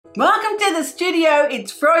Welcome to the studio.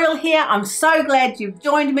 It's Froyle here. I'm so glad you've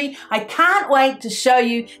joined me. I can't wait to show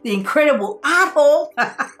you the incredible art haul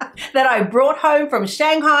that I brought home from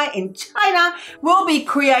Shanghai in China. We'll be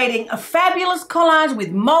creating a fabulous collage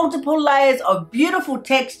with multiple layers of beautiful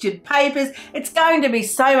textured papers. It's going to be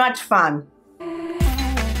so much fun.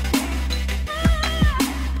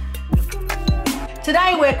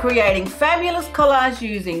 Today we're creating fabulous collage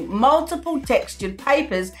using multiple textured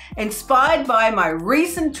papers inspired by my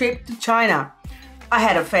recent trip to China. I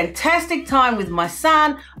had a fantastic time with my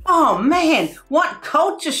son. Oh man, what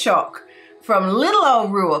culture shock! From little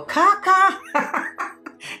old Ruakaka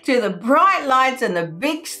to the bright lights in the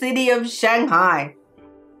big city of Shanghai.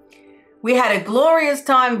 We had a glorious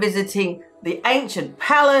time visiting the ancient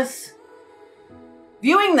palace,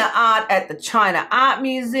 viewing the art at the China Art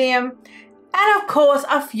Museum, and of course,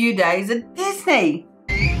 a few days at Disney.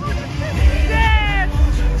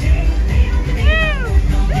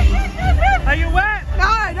 Are you wet?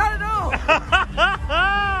 No, not at all.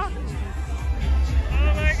 Oh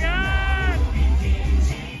my God!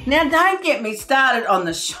 Now don't get me started on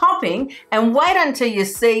the shopping and wait until you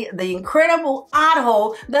see the incredible art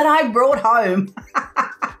haul that I brought home.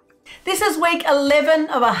 This is week 11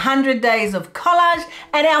 of 100 days of collage,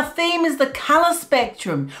 and our theme is the color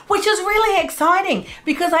spectrum, which is really exciting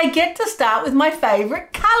because I get to start with my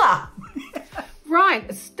favorite color.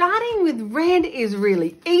 Right, starting with red is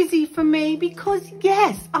really easy for me because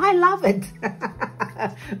yes, I love it.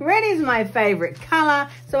 Red is my favorite color,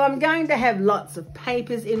 so I'm going to have lots of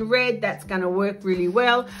papers in red. That's going to work really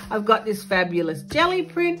well. I've got this fabulous jelly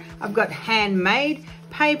print. I've got handmade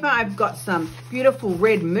paper. I've got some beautiful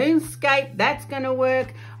red moonscape. That's going to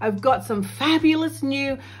work. I've got some fabulous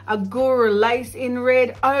new Agora lace in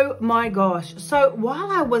red. Oh my gosh. So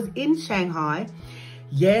while I was in Shanghai,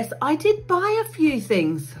 yes, I did buy a few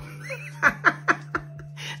things.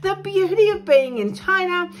 The beauty of being in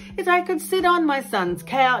China is I could sit on my son's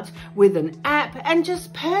couch with an app and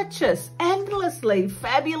just purchase endlessly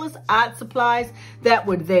fabulous art supplies that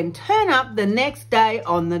would then turn up the next day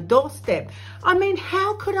on the doorstep. I mean,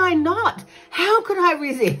 how could I not? How could I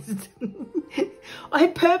resist? I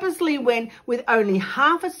purposely went with only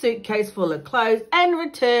half a suitcase full of clothes and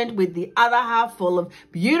returned with the other half full of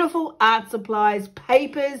beautiful art supplies,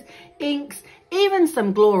 papers, inks, even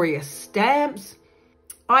some glorious stamps.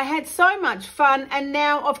 I had so much fun, and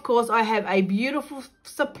now, of course, I have a beautiful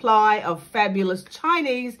supply of fabulous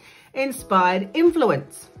Chinese-inspired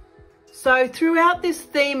influence. So throughout this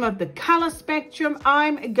theme of the color spectrum,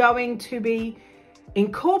 I'm going to be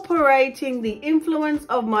incorporating the influence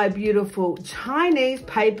of my beautiful Chinese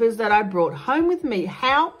papers that I brought home with me.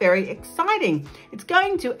 How very exciting. It's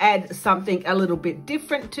going to add something a little bit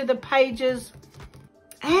different to the pages,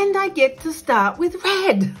 and I get to start with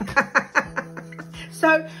red.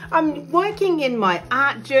 So I'm working in my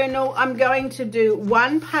art journal. I'm going to do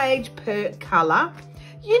 1 page per color.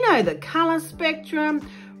 You know the color spectrum: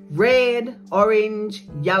 red, orange,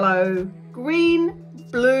 yellow, green,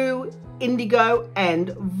 blue, indigo, and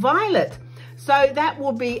violet. So that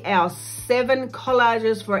will be our 7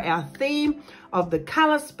 collages for our theme of the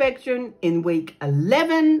color spectrum in week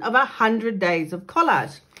 11 of 100 days of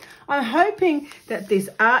collage. I'm hoping that this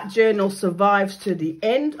art journal survives to the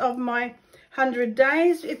end of my 100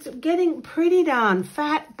 days. It's getting pretty darn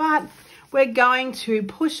fat, but we're going to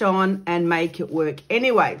push on and make it work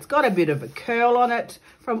anyway. It's got a bit of a curl on it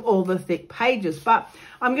from all the thick pages, but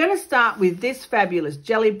I'm going to start with this fabulous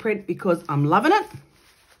jelly print because I'm loving it.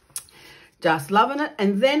 Just loving it.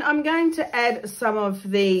 And then I'm going to add some of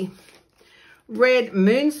the red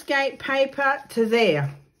moonscape paper to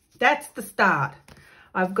there. That's the start.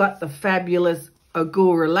 I've got the fabulous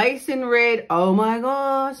Agora lace in red. Oh my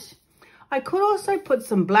gosh. I could also put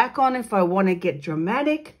some black on if I want to get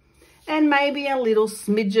dramatic, and maybe a little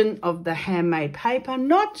smidgen of the handmade paper.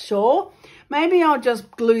 Not sure. Maybe I'll just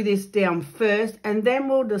glue this down first and then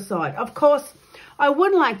we'll decide. Of course, I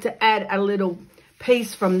would like to add a little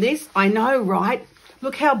piece from this. I know, right?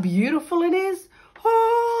 Look how beautiful it is.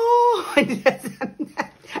 Oh, I just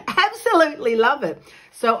absolutely love it.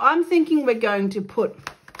 So I'm thinking we're going to put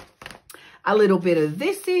a little bit of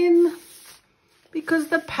this in, because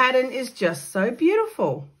the pattern is just so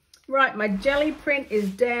beautiful. Right, my jelly print is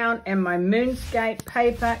down and my moonscape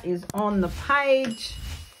paper is on the page.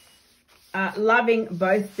 Loving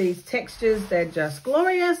both these textures. They're just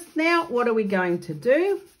glorious. Now, what are we going to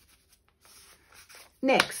do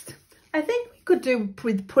next? I think we could do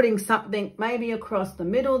with putting something maybe across the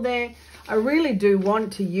middle there. I really do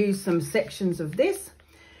want to use some sections of this.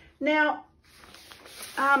 Now,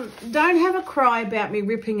 don't have a cry about me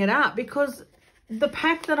ripping it up, because the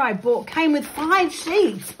pack that I bought came with 5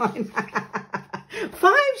 sheets. 5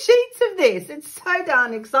 sheets of this. It's so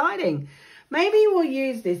darn exciting. Maybe we'll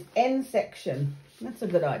use this end section. That's a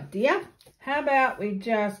good idea. How about we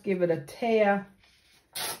just give it a tear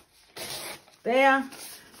there.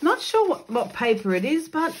 Not sure what paper it is,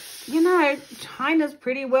 but you know, China's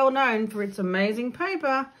pretty well known for its amazing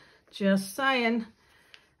paper. Just saying.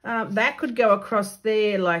 That could go across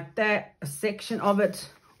there like that, a section of it.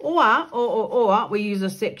 Or we use a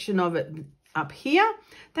section of it up here.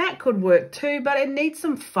 That could work too, but it needs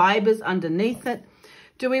some fibers underneath it.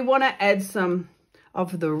 Do we want to add some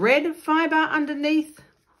of the red fiber underneath?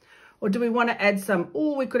 Or do we want to add some,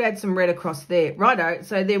 we could add some red across there. Righto,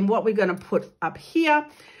 so then what we're going to put up here,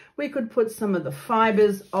 we could put some of the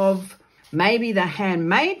fibers of maybe the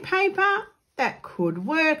handmade paper. That could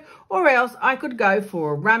work. Or else I could go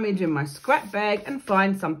for a rummage in my scrap bag and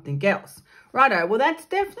find something else. Righto, well that's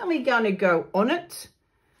definitely going to go on it.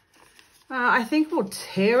 I think we'll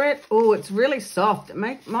tear it. Oh, it's really soft. It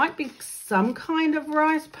might be some kind of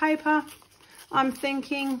rice paper, I'm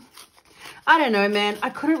thinking. I don't know, man. I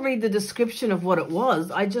couldn't read the description of what it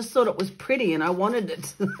was. I just thought it was pretty and I wanted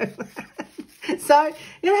it. So,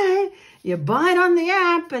 you know, you buy it on the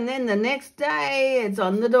app and then the next day it's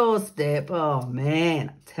on the doorstep. Oh, man.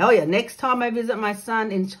 I tell you, next time I visit my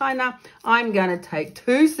son in China, I'm going to take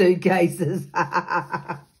 2 suitcases.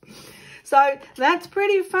 So that's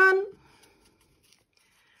pretty fun.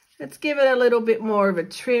 Let's give it a little bit more of a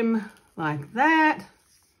trim like that.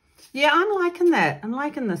 Yeah, I'm liking that. I'm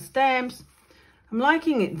liking the stamps. I'm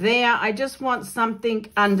liking it there. I just want something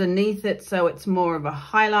underneath it so it's more of a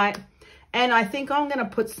highlight. And I think I'm going to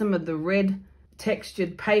put some of the red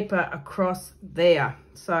textured paper across there.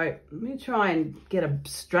 So let me try and get a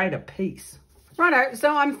straighter piece. Righto,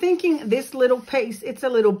 so I'm thinking this little piece, it's a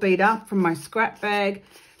little beat up from my scrap bag,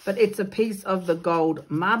 but it's a piece of the gold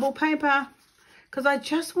marble paper because I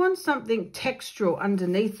just want something textural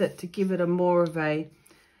underneath it to give it a more of a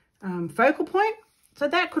focal point. So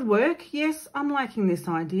that could work. Yes, I'm liking this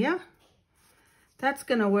idea. That's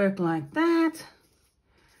going to work like that.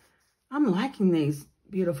 I'm liking these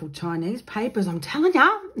beautiful Chinese papers. I'm telling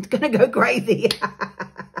you, it's going to go crazy.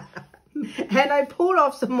 And I pulled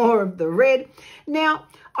off some more of the red. Now,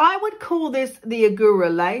 I would call this the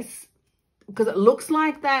Agura lace because it looks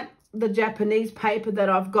like that, the Japanese paper that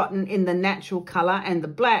I've gotten in the natural color and the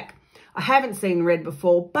black. I haven't seen red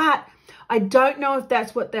before, but I don't know if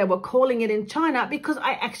that's what they were calling it in China because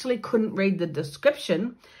I actually couldn't read the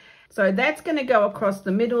description. So that's going to go across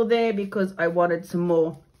the middle there because I wanted some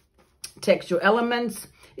more textural elements.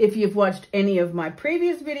 If you've watched any of my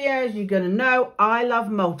previous videos, you're going to know I love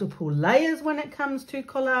multiple layers when it comes to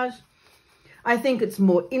collage. I think it's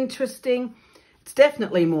more interesting. It's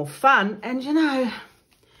definitely more fun. And you know,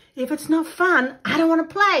 if it's not fun, I don't want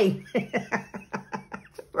to play.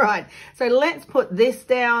 Right, so let's put this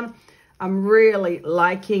down. I'm really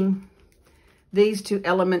liking these 2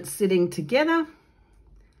 elements sitting together.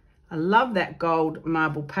 I love that gold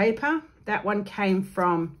marble paper. That one came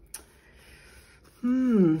from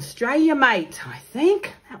Australia Mate, I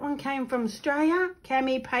think. That one came from Australia.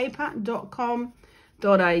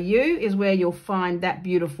 camipaper.com.au is where you'll find that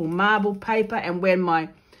beautiful marble paper. And when my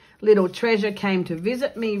little treasure came to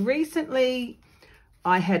visit me recently,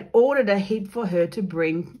 I had ordered a heap for her to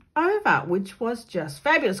bring over, which was just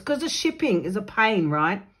fabulous because the shipping is a pain,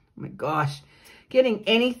 right? Oh my gosh, getting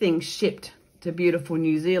anything shipped to beautiful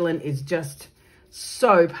New Zealand is just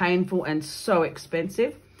so painful and so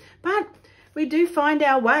expensive. But we do find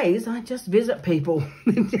our ways. I just visit people.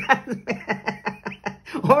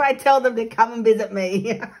 Or I tell them to come and visit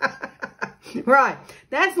me. Right,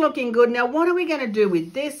 that's looking good. Now, what are we going to do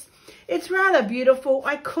with this? It's rather beautiful.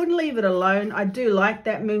 I couldn't leave it alone. I do like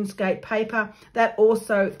that moonscape paper. That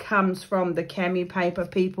also comes from the cami paper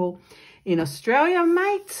people in Australia,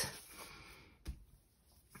 mate.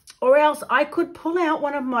 Or else I could pull out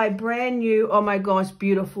one of my brand new, oh my gosh,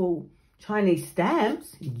 beautiful Chinese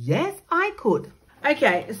stamps. Yes, I could.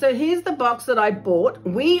 Okay, so here's the box that I bought.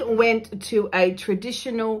 We went to a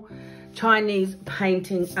traditional Chinese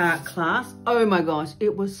painting art class. Oh my gosh,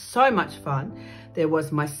 it was so much fun. There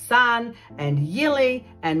was my son and Yili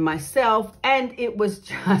and myself, and it was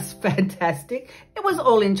just fantastic. It was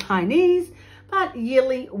all in Chinese, but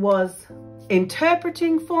Yili was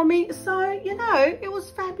interpreting for me. So, you know, it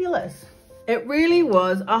was fabulous. It really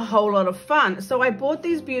was a whole lot of fun. So I bought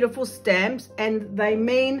these beautiful stamps and they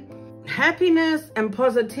mean happiness and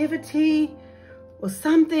positivity or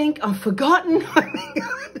something. I've forgotten.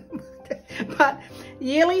 But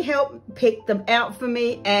Yili helped pick them out for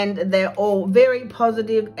me and they're all very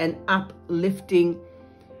positive and uplifting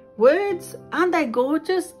words. Aren't they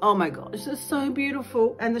gorgeous? Oh my gosh, they're so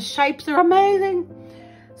beautiful. And the shapes are amazing.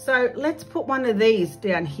 So let's put one of these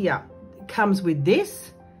down here. It comes with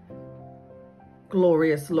this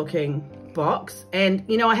glorious looking box. And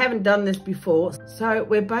you know, I haven't done this before. So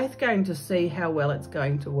we're both going to see how well it's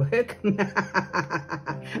going to work.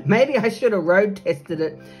 Maybe I should have road tested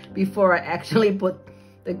it before I actually put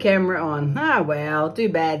the camera on. Ah, well, too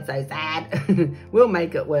bad, so sad. We'll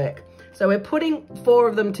make it work. So we're putting 4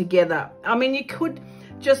 of them together. I mean, you could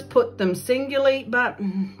just put them singularly, but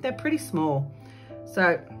they're pretty small.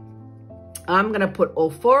 So I'm going to put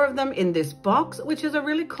all 4 of them in this box, which is a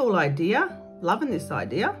really cool idea. Loving this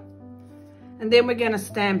idea. And then we're going to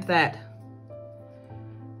stamp that.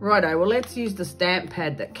 Righto, well, let's use the stamp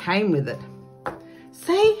pad that came with it.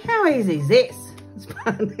 See, how easy is this? It's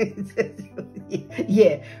fun.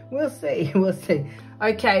 Yeah, we'll see, we'll see.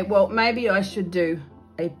 Okay, well, maybe I should do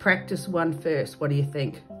a practice one first. What do you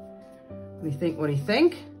think? What do you think? What do you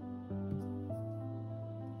think?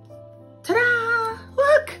 Ta-da!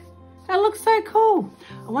 Look! That looks so cool.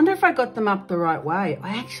 I wonder if I got them up the right way.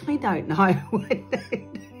 I actually don't know.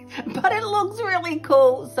 But it looks really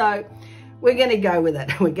cool. So we're going to go with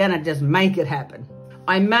it. We're going to just make it happen.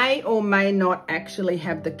 I may or may not actually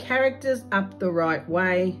have the characters up the right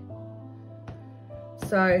way.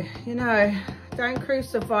 So, you know, don't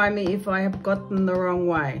crucify me if I have got them the wrong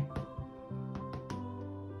way.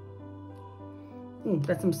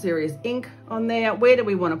 That's some serious ink on there. Where do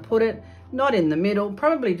we want to put it? Not in the middle,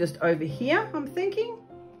 probably just over here, I'm thinking.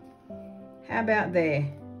 How about there?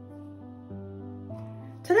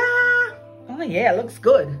 Ta-da! Oh yeah, looks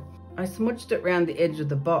good. I smudged it around the edge of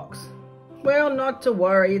the box. Well, not to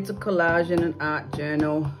worry, it's a collage in an art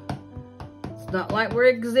journal. It's not like we're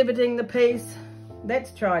exhibiting the piece.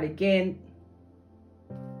 Let's try it again.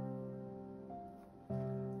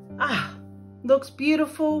 Ah, looks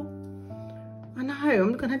beautiful. I know,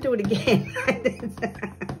 I'm gonna do it again.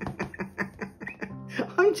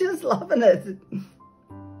 I'm just loving it.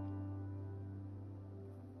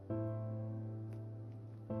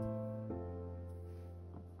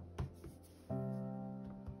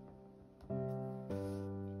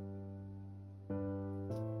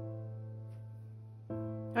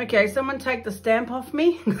 Okay, someone take the stamp off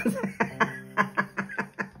me.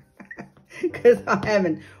 Because I'm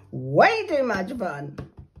having way too much fun.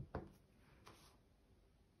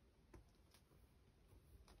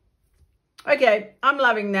 Okay, I'm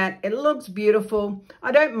loving that. It looks beautiful.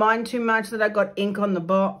 I don't mind too much that I got ink on the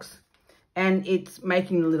box and it's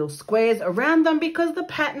making the little squares around them because the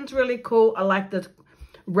pattern's really cool. I like the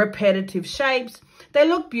repetitive shapes. They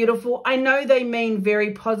look beautiful. I know they mean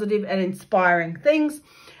very positive and inspiring things,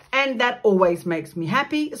 and that always makes me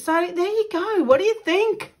happy. So there you go. What do you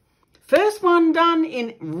think? First one done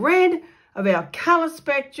in red of our color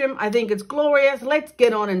spectrum. I think it's glorious. Let's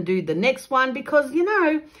get on and do the next one because, you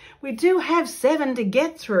know, we do have 7 to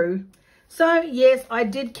get through. So yes, I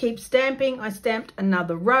did keep stamping. I stamped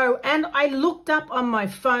another row and I looked up on my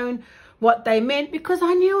phone what they meant because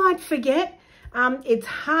I knew I'd forget. It's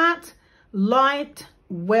heart, light,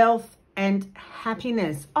 wealth, and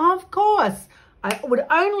happiness. Of course, I would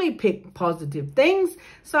only pick positive things.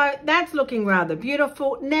 So that's looking rather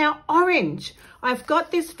beautiful. Now, orange. I've got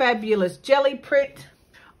this fabulous jelly print.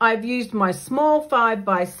 I've used my small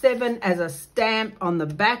 5x7 as a stamp on the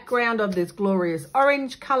background of this glorious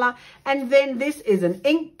orange color. And then this is an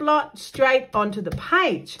ink blot straight onto the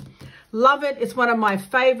page. Love it. It's one of my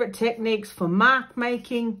favorite techniques for mark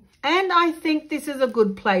making. And I think this is a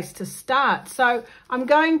good place to start. So I'm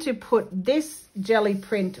going to put this jelly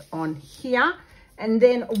print on here. And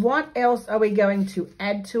then what else are we going to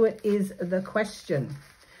add to it is the question.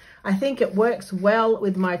 I think it works well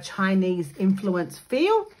with my Chinese influence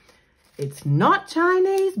feel. It's not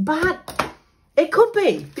Chinese, but it could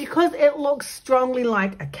be because it looks strongly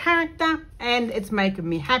like a character and it's making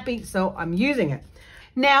me happy. So I'm using it.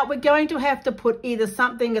 Now we're going to have to put either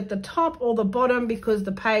something at the top or the bottom because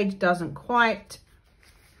the page doesn't quite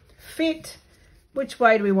fit. Which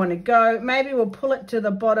way do we want to go? Maybe we'll pull it to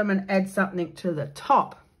the bottom and add something to the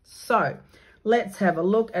top. So let's have a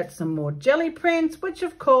look at some more jelly prints, which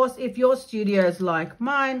of course, if your studio is like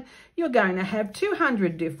mine, you're going to have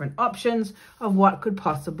 200 different options of what could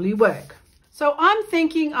possibly work. So I'm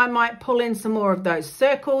thinking I might pull in some more of those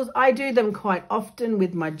circles. I do them quite often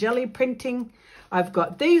with my jelly printing. I've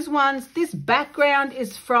got these ones. This background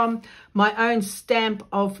is from my own stamp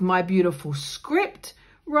of my beautiful script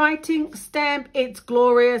writing stamp. It's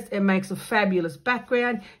glorious. It makes a fabulous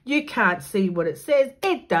background. You can't see what it says.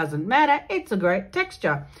 It doesn't matter. It's a great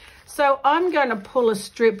texture. So I'm going to pull a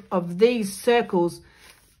strip of these circles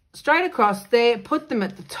straight across there, put them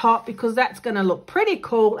at the top because that's going to look pretty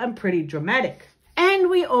cool and pretty dramatic. And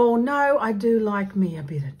we all know I do like me a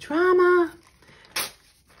bit of drama.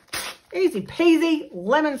 Easy peasy,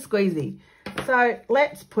 lemon squeezy. So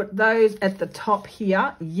let's put those at the top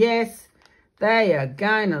here. Yes, they are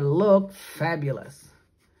going to look fabulous.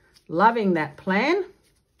 Loving that plan.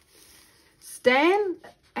 Stan,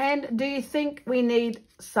 and do you think we need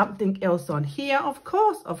something else on here? Of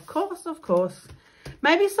course, of course, of course.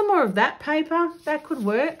 Maybe some more of that paper. That could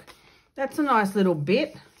work. That's a nice little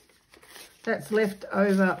bit that's left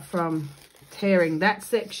over from tearing that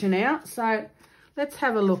section out. So let's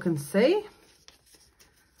have a look and see.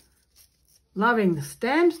 Loving the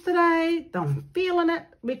stamps today. I'm feeling it.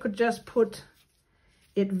 We could just put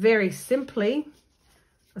it very simply,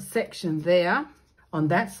 a section there on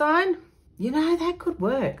that side. You know, that could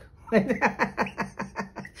work.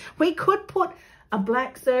 We could put a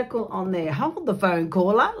black circle on there. Hold the phone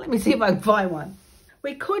caller. Let me see if I can find one.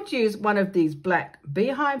 We could use one of these black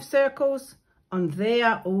beehive circles on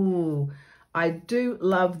there. Oh, I do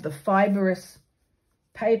love the fibrous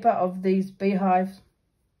paper of these beehives.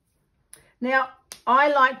 Now,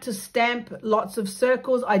 I like to stamp lots of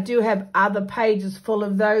circles. I do have other pages full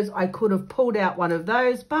of those. I could have pulled out one of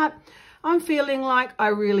those, but I'm feeling like I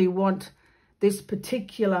really want this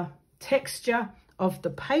particular texture of the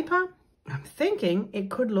paper. I'm thinking it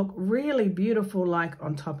could look really beautiful, like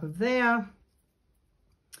on top of there,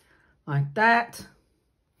 like that.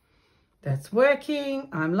 That's working.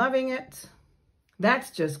 I'm loving it.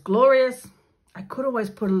 That's just glorious. I could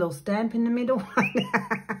always put a little stamp in the middle.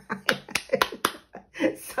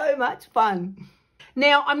 So much fun.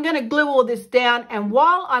 Now I'm going to glue all this down, and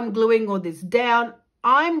while I'm gluing all this down,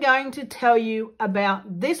 I'm going to tell you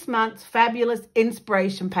about this month's fabulous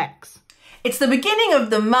inspiration packs. It's the beginning of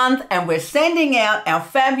the month and we're sending out our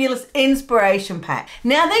fabulous inspiration pack.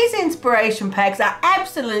 Now these inspiration packs are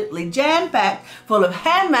absolutely jam-packed full of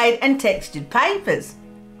handmade and textured papers.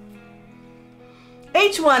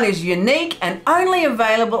 Each one is unique and only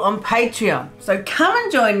available on Patreon. So come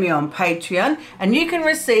and join me on Patreon and you can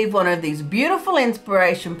receive one of these beautiful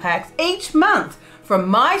inspiration packs each month from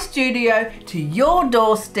my studio to your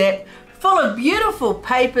doorstep, full of beautiful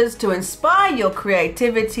papers to inspire your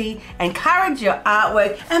creativity, encourage your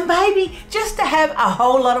artwork, and baby, just to have a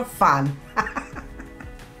whole lot of fun.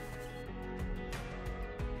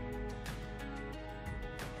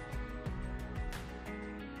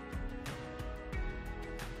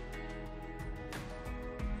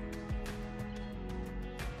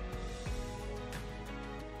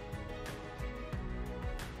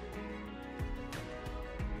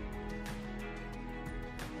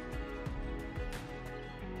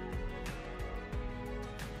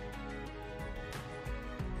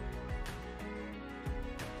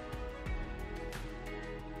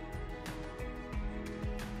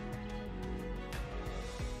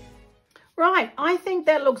 Right, I think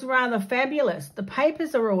that looks rather fabulous. The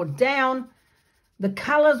papers are all down. The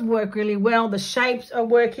colors work really well. The shapes are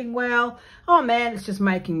working well. Oh man, it's just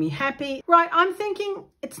making me happy. Right, I'm thinking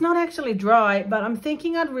it's not actually dry, but I'm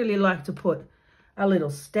thinking I'd really like to put a little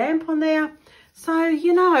stamp on there. So,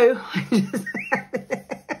 you know,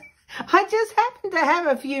 I just happen to have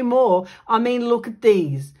a few more. I mean, look at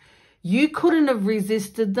these. You couldn't have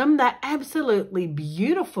resisted them. They're absolutely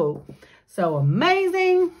beautiful. So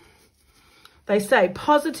amazing. They say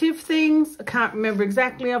positive things. I can't remember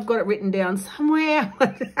exactly. I've got it written down somewhere.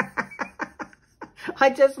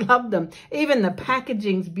 I just love them. Even the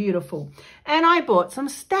packaging's beautiful. And I bought some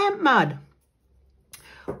stamp mud.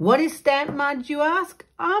 What is stamp mud, you ask?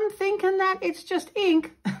 I'm thinking that it's just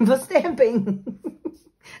ink for stamping.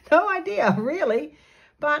 No idea, really.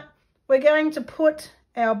 But we're going to put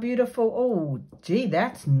our beautiful... Oh, gee,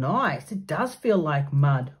 that's nice. It does feel like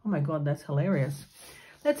mud. Oh, my God, that's hilarious.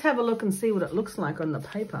 Let's have a look and see what it looks like on the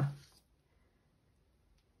paper.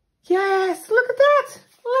 Yes, look at that.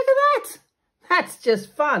 Look at that. That's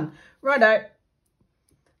just fun. Righto.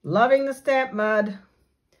 Loving the stamp mud.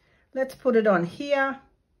 Let's put it on here.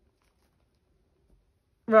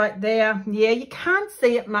 Right there. Yeah, you can't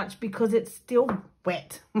see it much because it's still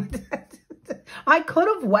wet. I could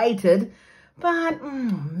have waited, but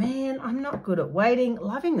man, I'm not good at waiting.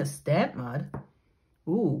 Loving the stamp mud.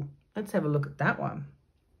 Ooh, let's have a look at that one.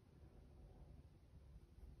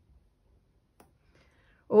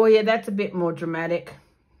 Oh, yeah, that's a bit more dramatic.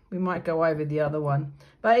 We might go over the other one.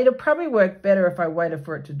 But it'll probably work better if I waited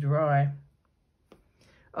for it to dry.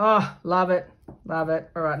 Oh, love it. Love it.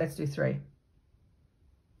 All right, let's do 3.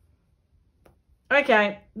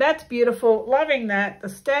 Okay, that's beautiful. Loving that. The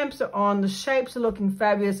stamps are on. The shapes are looking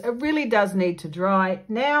fabulous. It really does need to dry.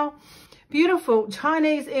 Now, beautiful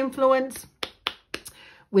Chinese influence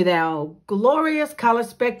with our glorious color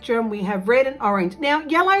spectrum. We have red and orange. Now,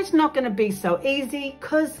 yellow's not going to be so easy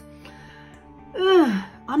because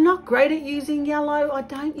I'm not great at using yellow. I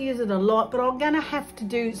don't use it a lot, but I'm going to have to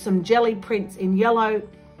do some jelly prints in yellow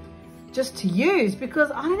just to use,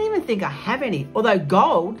 because I don't even think I have any. Although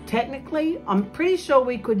gold, technically, I'm pretty sure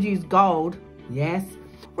we could use gold. Yes.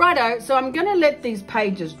 Righto, so I'm going to let these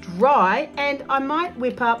pages dry, and I might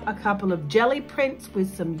whip up a couple of jelly prints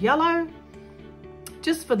with some yellow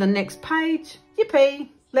just for the next page. Yippee,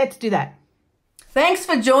 let's do that. Thanks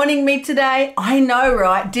for joining me today. I know,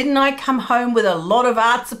 right? Didn't I come home with a lot of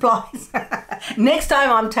art supplies? Next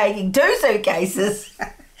time I'm taking 2 suitcases.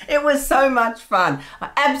 It was so much fun. I'm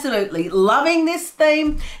absolutely loving this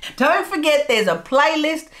theme. Don't forget there's a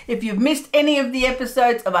playlist if you've missed any of the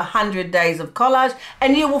episodes of 100 Days of Collage,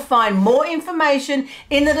 and you will find more information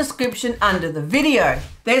in the description under the video.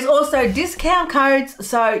 There's also discount codes,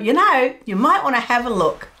 so you know, you might want to have a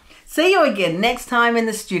look. See you again next time in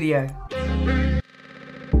the studio.